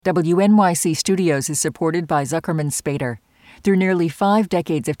WNYC Studios is supported by Zuckerman Spader. Through nearly 5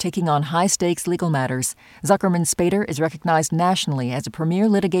 decades of taking on high-stakes legal matters, Zuckerman Spader is recognized nationally as a premier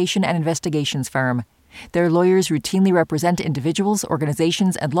litigation and investigations firm. Their lawyers routinely represent individuals,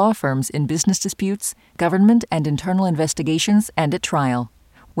 organizations, and law firms in business disputes, government and internal investigations, and at trial.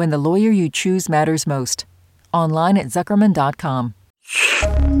 When the lawyer you choose matters most. Online at Zuckerman.com.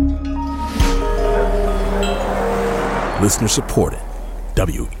 Listener supported.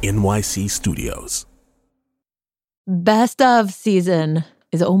 WNYC Studios. Best of season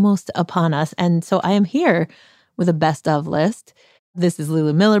is almost upon us, and so I am here with a best of list. This is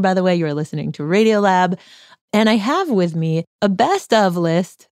Lulu Miller, by the way. You are listening to Radiolab, and I have with me a best of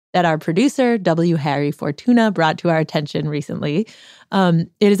list that our producer, W. Harry Fortuna, brought to our attention recently. It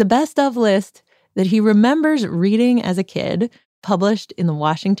is a best of list that he remembers reading as a kid, published in the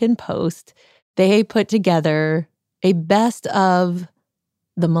Washington Post. They put together a best of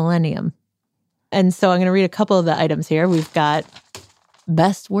the millennium. And so I'm going to read a couple of the items here. We've got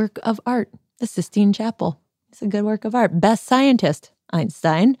best work of art, the Sistine Chapel. It's a good work of art. Best scientist,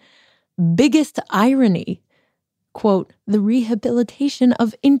 Einstein. Biggest irony, quote, the rehabilitation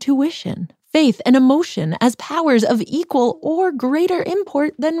of intuition, faith, and emotion as powers of equal or greater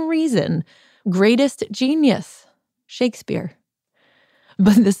import than reason. Greatest genius, Shakespeare.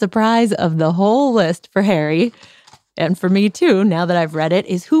 But the surprise of the whole list for Harry, and for me too, now that I've read it,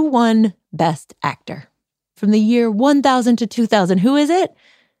 is who won Best Actor. From the year 1000 to 2000, who is it?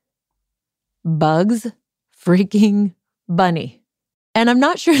 Bugs freaking Bunny. And I'm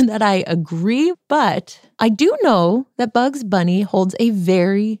not sure that I agree, but I do know that Bugs Bunny holds a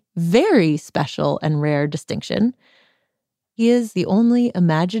very, very special and rare distinction. He is the only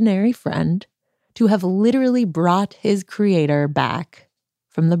imaginary friend to have literally brought his creator back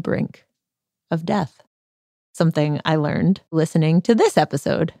from the brink of death. Something I learned listening to this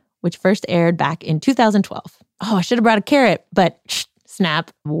episode, which first aired back in 2012. Oh, I should have brought a carrot, but snap.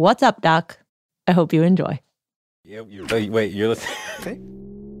 What's up, Doc? I hope you enjoy. Yeah, wait, you're listening? Okay.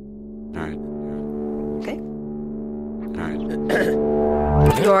 All right. Okay.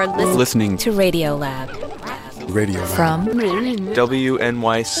 All right. You're listening to Radiolab. Radio From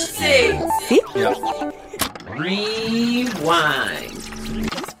WNYC. See? Yeah. Rewind.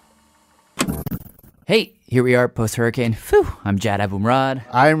 Hey, here we are post-hurricane. Phew, I'm Jad Abumrad.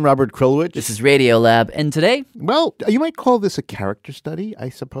 I'm Robert Krulwich. This is Radiolab, and today... Well, you might call this a character study, I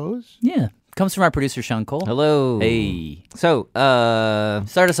suppose. Yeah, comes from our producer, Sean Cole. Hello. Hey. So,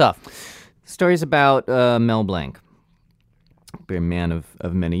 Start us off. stories about Mel Blanc. A man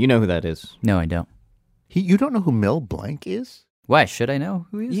of many. You know who that is. No, I don't. You don't know who Mel Blanc is? Why? Should I know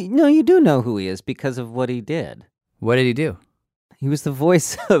who he is? No, you do know who he is because of what he did. What did he do? He was the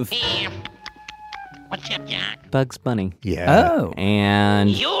voice of... What's up, Jack? Bugs Bunny. Yeah. Oh. And...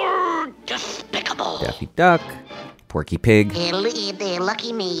 You're despicable. Daffy Duck. Porky Pig.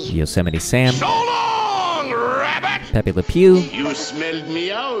 Lucky me. Yosemite Sam. So long, rabbit! Pepe Le Pew. You smelled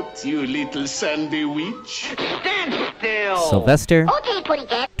me out, you little sandy witch. Stand still. Sylvester. Okay,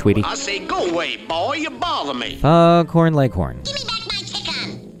 Pussycat. Tweety. I say go away, boy. You bother me. Foghorn Leghorn. Give me back my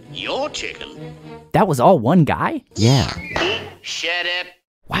chicken. Your chicken? That was all one guy? Yeah. Shut up.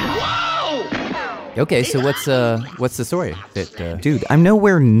 Wow. Whoa! Okay, so what's the story? Dude, I'm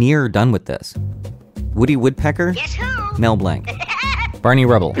nowhere near done with this. Woody Woodpecker. Guess who? Mel Blanc. Barney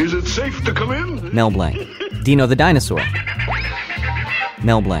Rubble. Is it safe to come in? Mel Blanc. Dino the Dinosaur.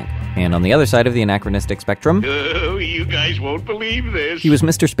 Mel Blanc. And on the other side of the anachronistic spectrum... Oh, you guys won't believe this. He was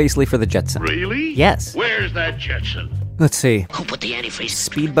Mr. Spacely for the Jetsons. Really? Yes. Where's that Jetson? Let's see. Who put the antifreeze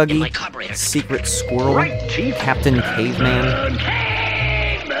Speed Buggy. in my carburetor? Secret Squirrel. Right, Chief. Captain Caveman.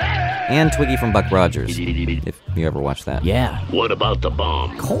 And Twiggy from Buck Rogers. If you ever watched that. Yeah. What about the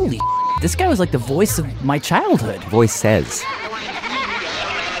bomb? Holy this guy was like the voice of my childhood. Voice says.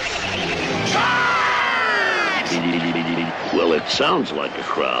 Well, it sounds like a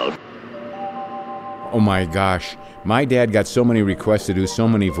crowd. Oh my gosh. My dad got so many requests to do so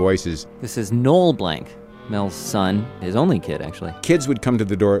many voices. This is Noel Blanc, Mel's son, his only kid, actually. Kids would come to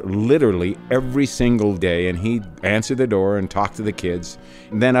the door literally every single day, and he'd answer the door and talk to the kids.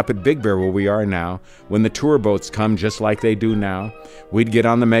 And then up at Big Bear, where we are now, when the tour boats come just like they do now, we'd get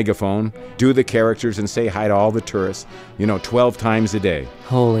on the megaphone, do the characters, and say hi to all the tourists, 12 times a day.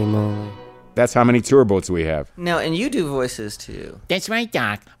 Holy moly. That's how many tour boats we have. Now, and you do voices, too. That's right,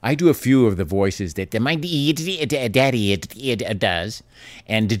 Doc. I do a few of the voices that my daddy does,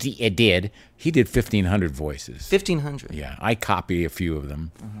 and it did. He did 1,500 voices. 1,500? Yeah, I copy a few of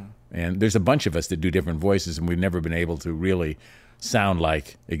them. Mm-hmm. And there's a bunch of us that do different voices, and we've never been able to really sound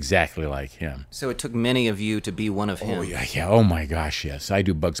exactly like him. So it took many of you to be one of him. Oh, yeah. Oh, my gosh, yes. I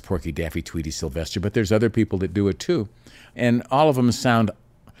do Bugs, Porky, Daffy, Tweety, Sylvester, but there's other people that do it, too. And all of them sound,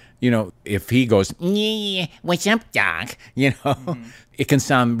 if he goes, Yeah, what's up, Doc? It can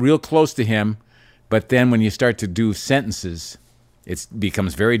sound real close to him, but then when you start to do sentences, it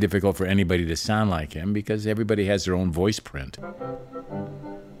becomes very difficult for anybody to sound like him because everybody has their own voice print.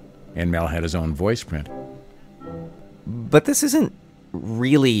 And Mel had his own voice print. But this isn't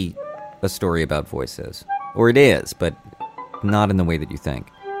really a story about voices. Or it is, but not in the way that you think.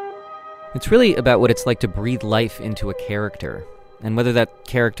 It's really about what it's like to breathe life into a character, and whether that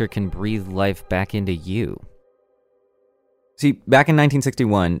character can breathe life back into you. See, back in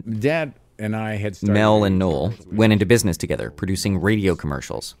 1961, Dad and I had started... Mel and Noel went into business together, producing radio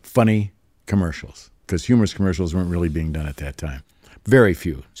commercials. Funny commercials, because humorous commercials weren't really being done at that time. Very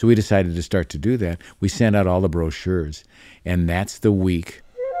few. So we decided to start to do that. We sent out all the brochures, and that's the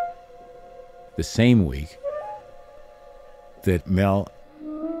same week, that Mel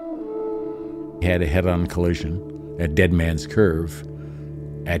had a head-on collision at Dead Man's Curve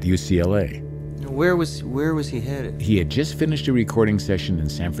at UCLA. Where was he headed? He had just finished a recording session in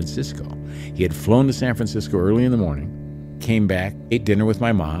San Francisco. He had flown to San Francisco early in the morning, came back, ate dinner with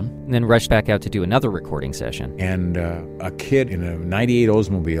my mom. And then rushed back out to do another recording session. And a kid in a 98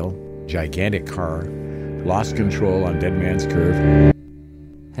 Oldsmobile, gigantic car, lost control on Dead Man's Curve.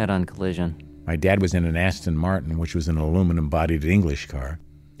 Head-on collision. My dad was in an Aston Martin, which was an aluminum-bodied English car,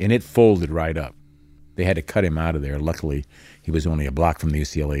 and it folded right up. They had to cut him out of there. Luckily, he was only a block from the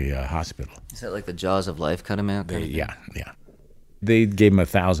UCLA hospital. Is that like the jaws of life cut him out? Yeah. They gave him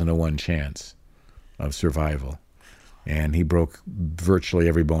 1,000-to-1 chance of survival, and he broke virtually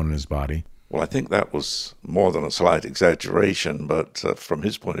every bone in his body. Well, I think that was more than a slight exaggeration, but from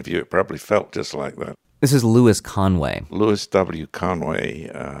his point of view, it probably felt just like that. This is Louis Conway. Louis W. Conway.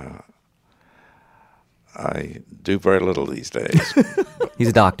 I do very little these days. He's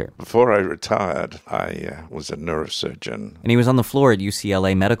a doctor. Before I retired, I was a neurosurgeon. And he was on the floor at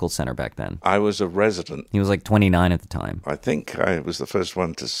UCLA Medical Center back then. I was a resident. He was like 29 at the time. I think I was the first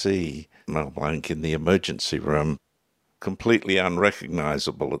one to see Mel Blanc in the emergency room. Completely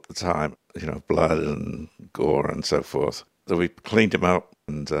unrecognizable at the time. Blood and gore and so forth. So we cleaned him up,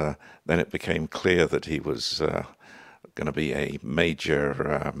 and then it became clear that he was going to be a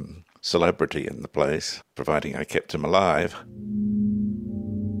major... celebrity in the place, providing I kept him alive.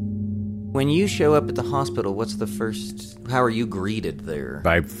 When you show up at the hospital, how are you greeted there?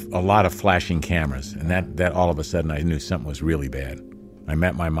 By a lot of flashing cameras, and that all of a sudden I knew something was really bad. I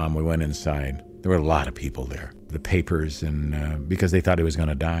met my mom, we went inside. There were a lot of people there. The papers, and because they thought he was going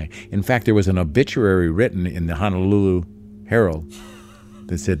to die. In fact, there was an obituary written in the Honolulu Herald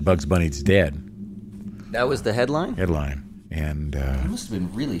that said Bugs Bunny's dead. That was the headline? Headline. And you must have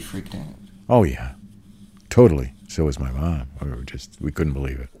been really freaked out. Oh, yeah. Totally. So was my mom. We couldn't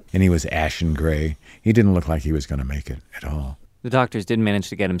believe it. And he was ashen gray. He didn't look like he was going to make it at all. The doctors did manage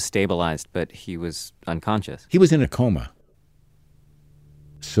to get him stabilized, but he was unconscious. He was in a coma.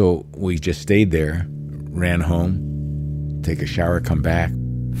 So we just stayed there, ran home, take a shower, come back.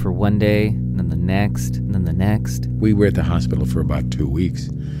 For one day, and then the next, and then the next. We were at the hospital for about 2 weeks.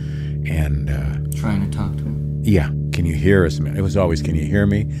 And trying to talk to him? Yeah. Can you hear us? It was always, can you hear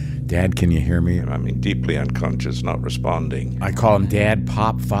me? Dad, can you hear me? I mean, deeply unconscious, not responding. I call him Dad,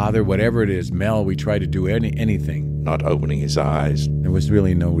 Pop, Father, whatever it is. Mel, we try to do anything. Not opening his eyes. There was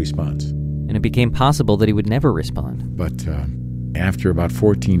really no response. And it became possible that he would never respond. But after about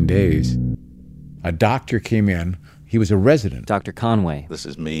 14 days, a doctor came in. He was a resident. Dr. Conway. This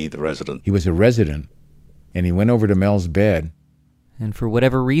is me, the resident. He was a resident, and he went over to Mel's bed. And for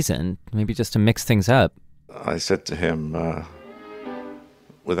whatever reason, maybe just to mix things up, I said to him,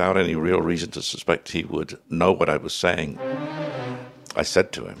 without any real reason to suspect he would know what I was saying, I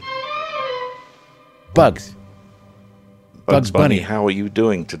said to him, Bugs Bunny, how are you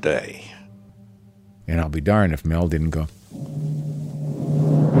doing today? And I'll be darned if Mel didn't go,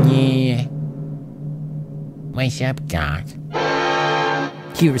 Yeah. What's up, Doc?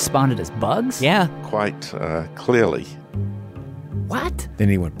 He responded as Bugs? Yeah. Quite clearly. What? Then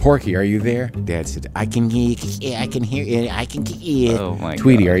he went, Porky, are you there? Dad said, I can hear you. I can hear you. I can hear you. Oh, my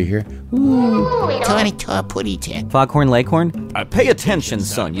Tweety, God. Are you here? Ooh, Tony Putty Tech. Foghorn Leghorn? Pay attention,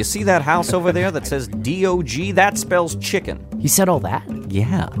 son. You see that house over there that says D-O-G? That spells chicken. He said all that?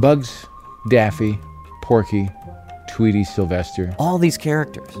 Yeah. Bugs, Daffy, Porky, Tweety, Sylvester. All these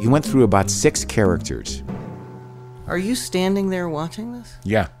characters. He went through about 6 characters. Are you standing there watching this?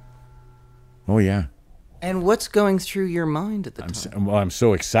 Yeah. Oh, yeah. And what's going through your mind at the time? I'm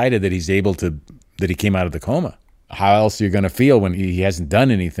so excited that he came out of the coma. How else are you going to feel when he hasn't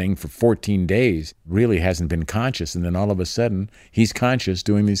done anything for 14 days, really hasn't been conscious, and then all of a sudden, he's conscious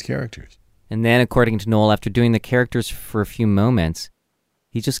doing these characters. And then, according to Noel, after doing the characters for a few moments,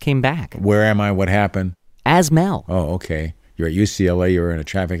 he just came back. Where am I? What happened? As Mel. Oh, okay. You're at UCLA, you're in a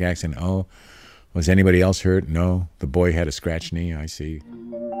traffic accident. Oh, was anybody else hurt? No. The boy had a scratched knee, I see.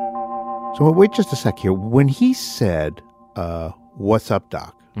 So wait just a sec here. When he said, what's up,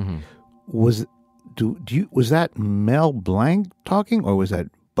 Doc, was that Mel Blanc talking, or was that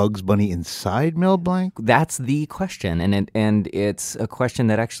Bugs Bunny inside Mel Blanc? That's the question, and it's a question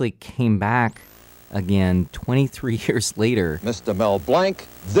that actually came back again 23 years later. Mr. Mel Blanc,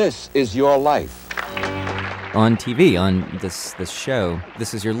 this is your life. On TV, on this show,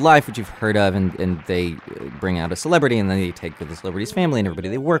 This Is Your Life, which you've heard of, and they bring out a celebrity, and then they take the celebrity's family and everybody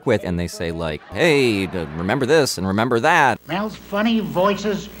they work with, and they say, like, hey, remember this and remember that. Mel's funny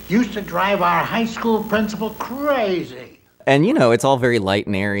voices used to drive our high school principal crazy. And, you know, it's all very light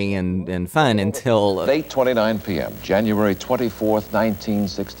and airy and fun until... 8:29 p.m., January 24th,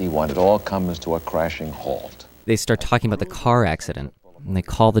 1961. It all comes to a crashing halt. They start talking about the car accident, and they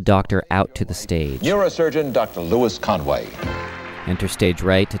call the doctor out to the stage. Neurosurgeon Dr. Louis Conway. Enter stage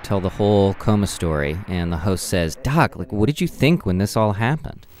right to tell the whole coma story, and the host says, Doc, like, what did you think when this all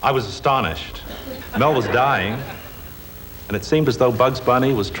happened? I was astonished. Mel was dying, and it seemed as though Bugs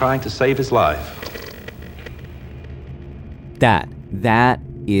Bunny was trying to save his life. That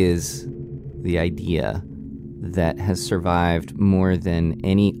is the idea that has survived more than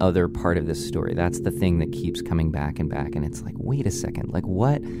any other part of this story. That's the thing that keeps coming back and back, and it's like, wait a second, like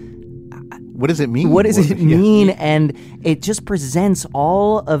what does it mean? What does it mean? Yeah. And it just presents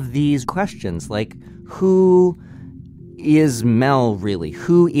all of these questions, like who is Mel really?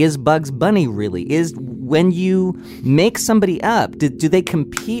 Who is Bugs Bunny really? Is when you make somebody up, do they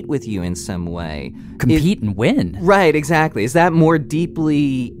compete with you in some way? Compete and win. Right, exactly. Is that more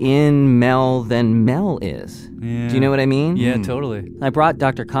deeply in Mel than Mel is? Yeah. Do you know what I mean? Yeah, totally. I brought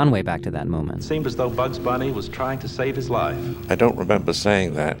Dr. Conway back to that moment. It seemed as though Bugs Bunny was trying to save his life. I don't remember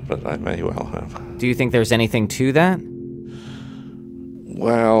saying that, but I may well have. Do you think there's anything to that?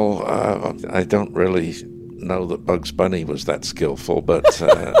 Well, I don't really know that Bugs Bunny was that skillful, but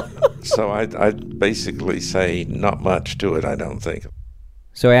so I'd basically say not much to it, I don't think.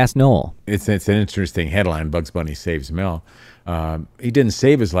 So I asked Noel. It's an interesting headline, Bugs Bunny saves Mel. He didn't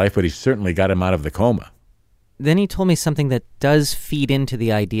save his life, but he certainly got him out of the coma. Then he told me something that does feed into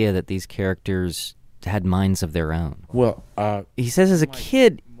the idea that these characters had minds of their own. Well, he says as a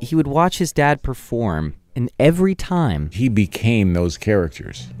kid, he would watch his dad perform, and every time he became those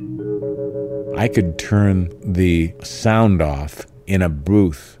characters. I could turn the sound off in a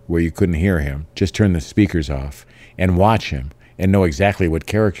booth where you couldn't hear him, just turn the speakers off and watch him and know exactly what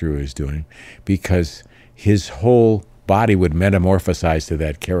character he was doing, because his whole body would metamorphosize to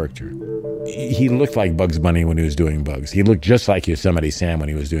that character. He looked like Bugs Bunny when he was doing Bugs. He looked just like Yosemite Sam when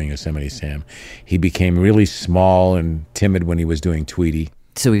he was doing Yosemite Sam. He became really small and timid when he was doing Tweety.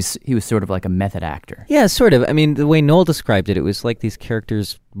 So he was sort of like a method actor. Yeah, sort of. I mean, the way Noel described it, it was like these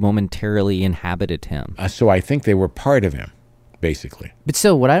characters momentarily inhabited him. So I think they were part of him, basically. But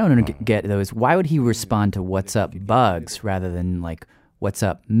still, what I don't get, though, is why would he respond to what's up, Bugs, rather than like, what's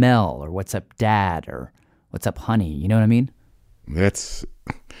up, Mel, or what's up, Dad, or what's up, honey? You know what I mean? That's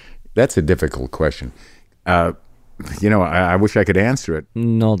a difficult question. I wish I could answer it.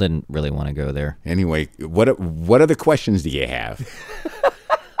 Noel didn't really want to go there. Anyway, what other questions do you have?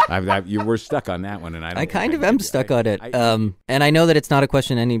 You were stuck on that one, and I kind of am stuck on it. And I know that it's not a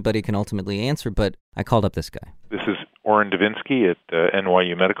question anybody can ultimately answer, but I called up this guy. This is Oren Davinsky at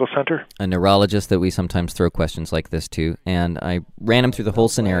NYU Medical Center. A neurologist that we sometimes throw questions like this to, and I ran him through the whole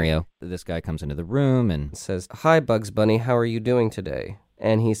scenario. This guy comes into the room and says, "Hi, Bugs Bunny, how are you doing today?"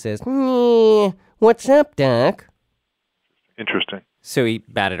 And he says, "What's up, Doc?" Interesting. So he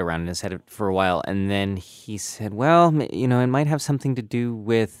batted around in his head for a while, and then he said, well, it might have something to do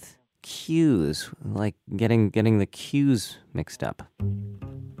with cues, like getting the cues mixed up.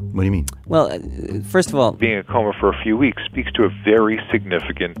 What do you mean? Well, first of all, being in a coma for a few weeks speaks to a very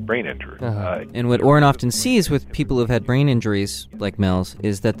significant brain injury. And what Oren often sees with people who've had brain injuries like Mel's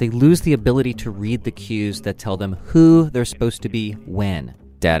is that they lose the ability to read the cues that tell them who they're supposed to be when.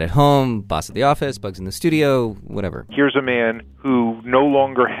 Dad at home, boss at the office, Bugs in the studio, whatever. Here's a man who no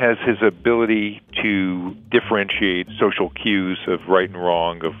longer has his ability to differentiate social cues of right and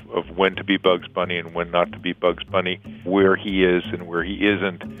wrong, of when to be Bugs Bunny and when not to be Bugs Bunny, where he is and where he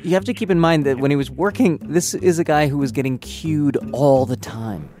isn't. You have to keep in mind that when he was working, this is a guy who was getting cued all the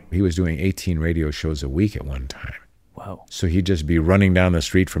time. He was doing 18 radio shows a week at one time. Whoa. So he'd just be running down the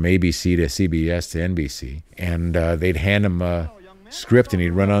street from ABC to CBS to NBC, and they'd hand him a script, and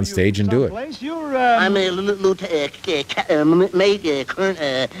he'd run on stage and do it. I'm a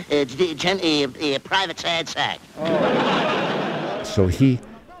private sad sack. So he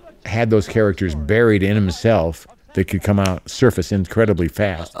had those characters buried in himself that could surface incredibly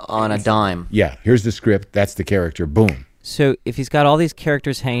fast. On a dime. Yeah, here's the script, that's the character, boom. So if he's got all these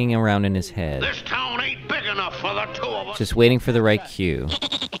characters hanging around in his head, This town ain't big enough for the two of us. just waiting for the right cue,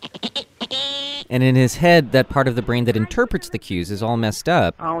 and in his head, that part of the brain that interprets the cues is all messed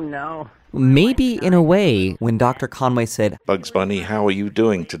up. Oh, no. Maybe, in a way, when Dr. Conway said, Bugs Bunny, how are you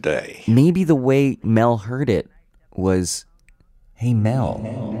doing today? maybe the way Mel heard it was, hey,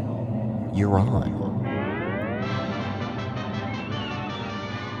 Mel, you're on.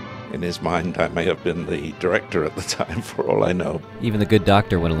 In his mind, I may have been the director at the time, for all I know. Even the good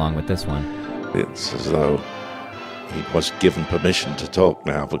doctor went along with this one. It's as though he was given permission to talk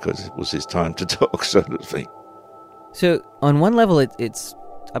now because it was his time to talk, so to speak. So, on one level, it's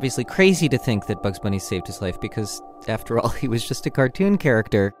obviously crazy to think that Bugs Bunny saved his life because, after all, he was just a cartoon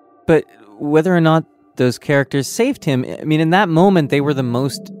character. But whether or not those characters saved him, I mean, in that moment, they were the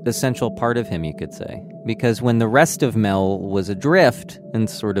most essential part of him, you could say. Because when the rest of Mel was adrift and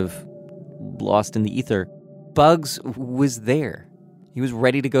sort of lost in the ether, Bugs was there. He was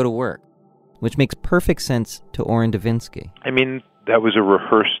ready to go to work, which makes perfect sense to Orrin Devinsky. I mean, that was a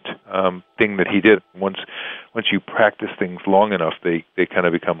rehearsed thing that he did. Once you practice things long enough, they kind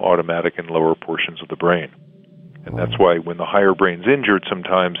of become automatic in lower portions of the brain. And that's why when the higher brain's injured,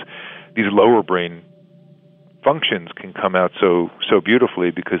 sometimes these lower brain functions can come out so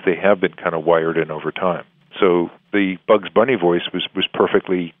beautifully because they have been kind of wired in over time. So the Bugs Bunny voice was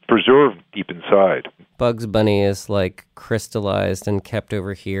perfectly preserved deep inside. Bugs Bunny is like crystallized and kept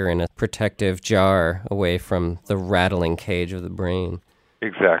over here in a protective jar away from the rattling cage of the brain.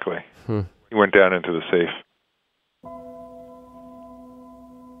 Exactly. He went down into the safe.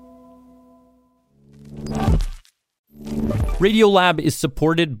 Radiolab is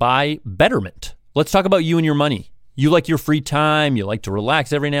supported by Betterment. Let's talk about you and your money. You like your free time, you like to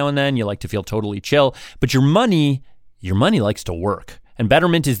relax every now and then, you like to feel totally chill, but your money likes to work. And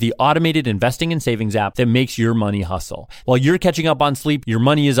Betterment is the automated investing and savings app that makes your money hustle. While you're catching up on sleep, your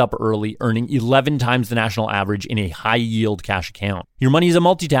money is up early, earning 11 times the national average in a high-yield cash account. Your money is a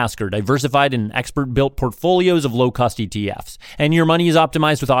multitasker, diversified in expert-built portfolios of low-cost ETFs. And your money is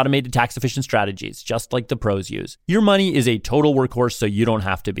optimized with automated tax-efficient strategies, just like the pros use. Your money is a total workhorse, so you don't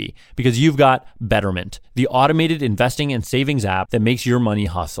have to be, because you've got Betterment, the automated investing and savings app that makes your money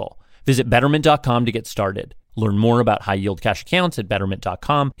hustle. Visit Betterment.com to get started. Learn more about high-yield cash accounts at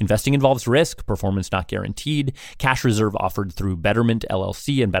Betterment.com. Investing involves risk, performance not guaranteed. Cash reserve offered through Betterment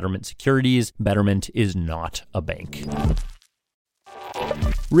LLC and Betterment Securities. Betterment is not a bank.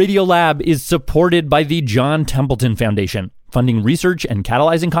 Radiolab is supported by the John Templeton Foundation, funding research and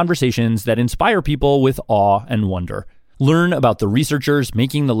catalyzing conversations that inspire people with awe and wonder. Learn about the researchers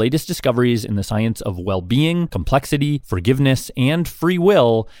making the latest discoveries in the science of well-being, complexity, forgiveness, and free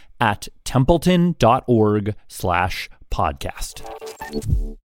will at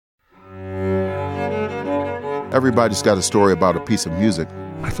templeton.org/podcast. Everybody's got a story about a piece of music.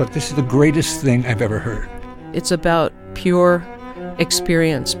 I thought this is the greatest thing I've ever heard. It's about pure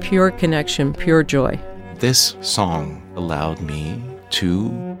experience, pure connection, pure joy. This song allowed me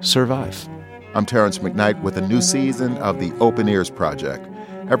to survive. I'm Terrence McKnight with a new season of the Open Ears Project.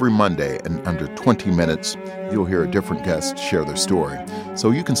 Every Monday, in under 20 minutes, you'll hear a different guest share their story,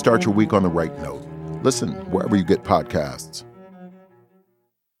 so you can start your week on the right note. Listen wherever you get podcasts.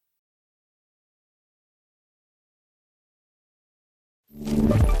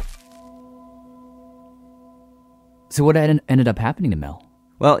 So what ended up happening to Mel?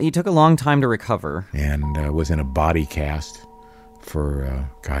 Well, he took a long time to recover. And was in a body cast for,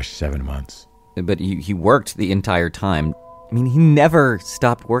 7 months. But he worked the entire time. I mean, he never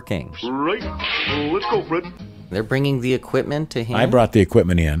stopped working. Right. Let's go, Fred. They're bringing the equipment to him? I brought the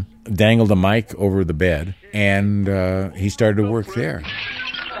equipment in, dangled a mic over the bed, and he started to work there.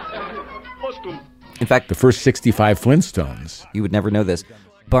 In fact, the first 65 Flintstones. You would never know this.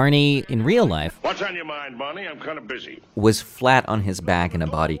 Barney, in real life... What's on your mind, Barney? I'm kind of busy. ...was flat on his back in a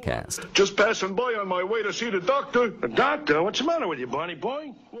body cast. Just passing by on my way to see the doctor. The doctor? What's the matter with you, Barney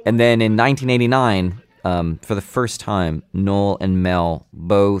boy? And then in 1989, for the first time, Noel and Mel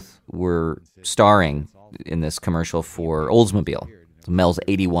both were starring in this commercial for Oldsmobile. So Mel's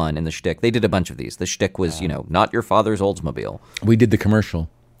 81 in the shtick. They did a bunch of these. The shtick was, not your father's Oldsmobile. We did the commercial.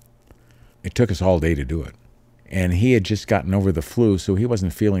 It took us all day to do it. And he had just gotten over the flu, so he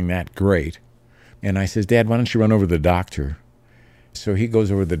wasn't feeling that great. And I says, Dad, why don't you run over to the doctor? So he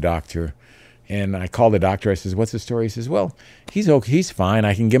goes over to the doctor, and I call the doctor. I says, what's the story? He says, well, he's okay. He's fine.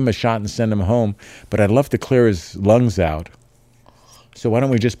 I can give him a shot and send him home, but I'd love to clear his lungs out. So why don't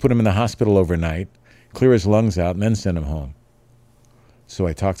we just put him in the hospital overnight, clear his lungs out, and then send him home? So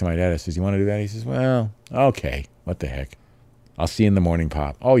I talked to my dad. I says, you want to do that? He says, well, okay, what the heck. I'll see you in the morning,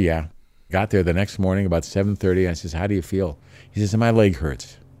 Pop. Oh, yeah. Got there the next morning about 7:30. I says, how do you feel? He says, my leg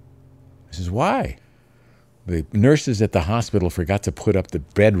hurts. I says, why? The nurses at the hospital forgot to put up the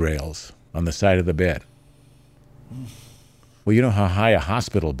bed rails on the side of the bed. Well, you know how high a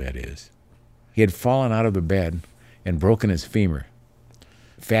hospital bed is. He had fallen out of the bed and broken his femur.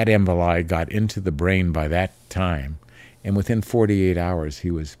 Fat emboli got into the brain by that time, and within 48 hours,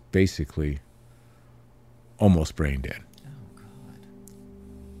 he was basically almost brain dead.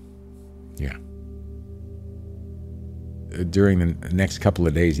 Yeah. During the next couple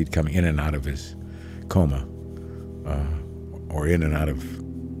of days, he'd come in and out of his coma, or in and out of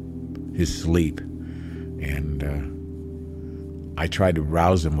his sleep. And I tried to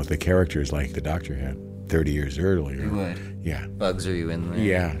rouse him with the characters like the doctor had 30 years earlier. You would? Yeah. Bugs, are you in there?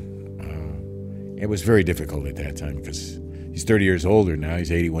 Yeah. It was very difficult at that time because he's 30 years older now.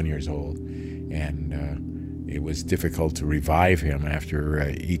 He's 81 years old. And it was difficult to revive him after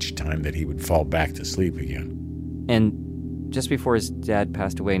each time that he would fall back to sleep again. And just before his dad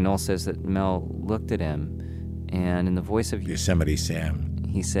passed away, Noel says that Mel looked at him, and in the voice of Yosemite Sam,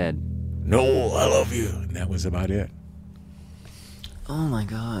 he said, "Noel, I love you." And that was about it. Oh my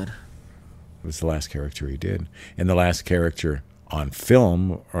God. It was the last character he did. And the last character on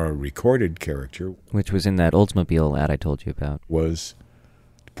film, or recorded character, which was in that Oldsmobile ad I told you about, was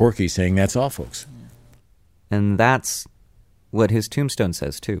Porky saying, "That's all, folks." And that's what his tombstone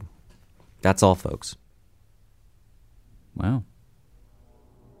says, too. That's all, folks. Wow.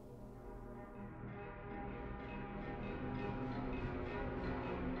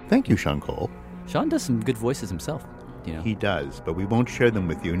 Thank you, Sean Cole. Sean does some good voices himself, you know. He does, but we won't share them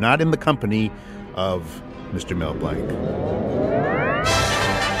with you. Not in the company of Mr. Mel Blanc.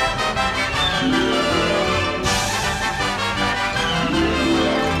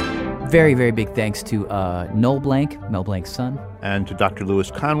 Very, very big thanks to Noel Blanc, Mel Blanc's son. And to Dr. Lewis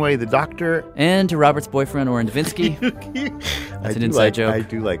Conway, the doctor. And to Robert's boyfriend, Oren Devinsky. That's an inside joke. I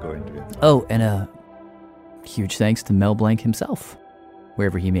do like Oren Devinsky. Oh, and a huge thanks to Mel Blanc himself,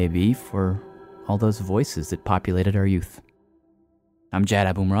 wherever he may be, for all those voices that populated our youth. I'm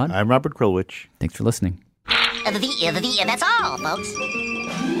Jad Abumrad. I'm Robert Krulwich. Thanks for listening. That's all, folks.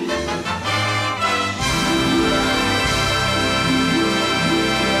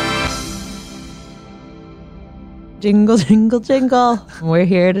 Jingle, jingle, jingle. We're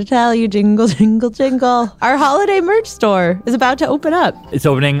here to tell you, jingle, jingle, jingle. Our holiday merch store is about to open up. It's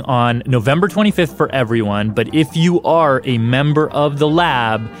opening on November 25th for everyone, but if you are a member of the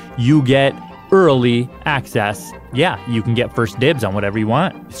lab, you get early access. Yeah, you can get first dibs on whatever you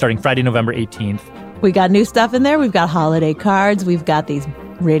want, starting Friday, November 18th. We got new stuff in there. We've got holiday cards. We've got these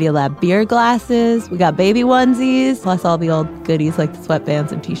Radiolab beer glasses. We got baby onesies, plus all the old goodies like the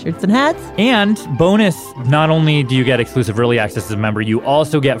sweatbands and t-shirts and hats. And bonus, not only do you get exclusive early access as a member, you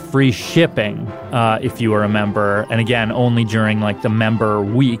also get free shipping if you are a member. And again, only during like the member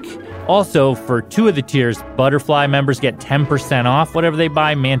week. Also, for two of the tiers, Butterfly members get 10% off whatever they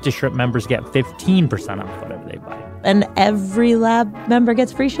buy. Mantis Shrimp members get 15% off whatever they buy. And every lab member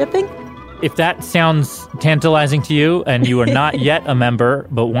gets free shipping? If that sounds tantalizing to you and you are not yet a member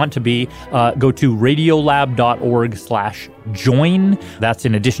but want to be, go to radiolab.org/join. That's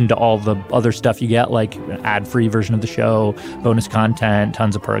in addition to all the other stuff you get, like an ad-free version of the show, bonus content,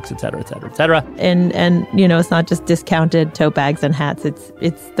 tons of perks, et cetera, et cetera, et cetera. And you know, it's not just discounted tote bags and hats.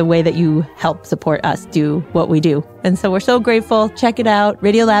 It's the way that you help support us do what we do. And so we're so grateful. Check it out,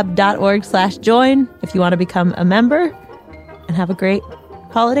 radiolab.org/join if you want to become a member and have a great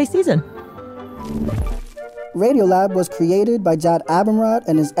holiday season. Radiolab was created by Jad Abumrad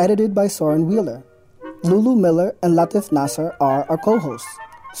and is edited by Soren Wheeler. Lulu Miller and Latif Nasser are our co-hosts.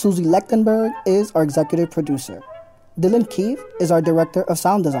 Susie Lechtenberg is our executive producer. Dylan Keefe is our director of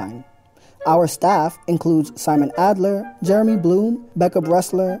sound design. Our staff includes Simon Adler, Jeremy Bloom, Becca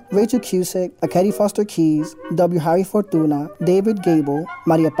Bressler, Rachel Cusick, Akedi Foster Keys, W. Harry Fortuna, David Gable,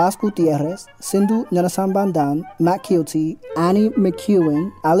 Maria Paz Gutierrez, Sindhu Nyanasambandan, Matt Keelty, Annie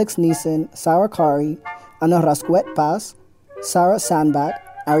McEwen, Alex Neeson, Sarah Kari, Ana Rasquet Paz, Sarah Sandbach,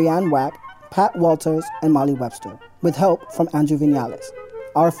 Ariane Wack, Pat Walters, and Molly Webster, with help from Andrew Vinales.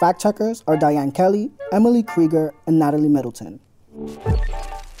 Our fact-checkers are Diane Kelly, Emily Krieger, and Natalie Middleton.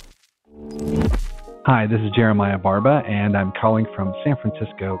 Hi, this is Jeremiah Barba, and I'm calling from San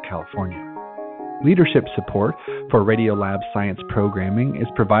Francisco, California. Leadership support for Radiolab science programming is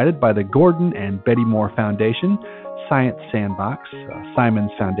provided by the Gordon and Betty Moore Foundation, Science Sandbox,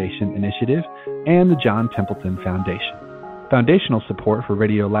 Simons Foundation Initiative, and the John Templeton Foundation. Foundational support for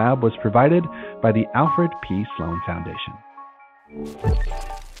Radiolab was provided by the Alfred P. Sloan Foundation.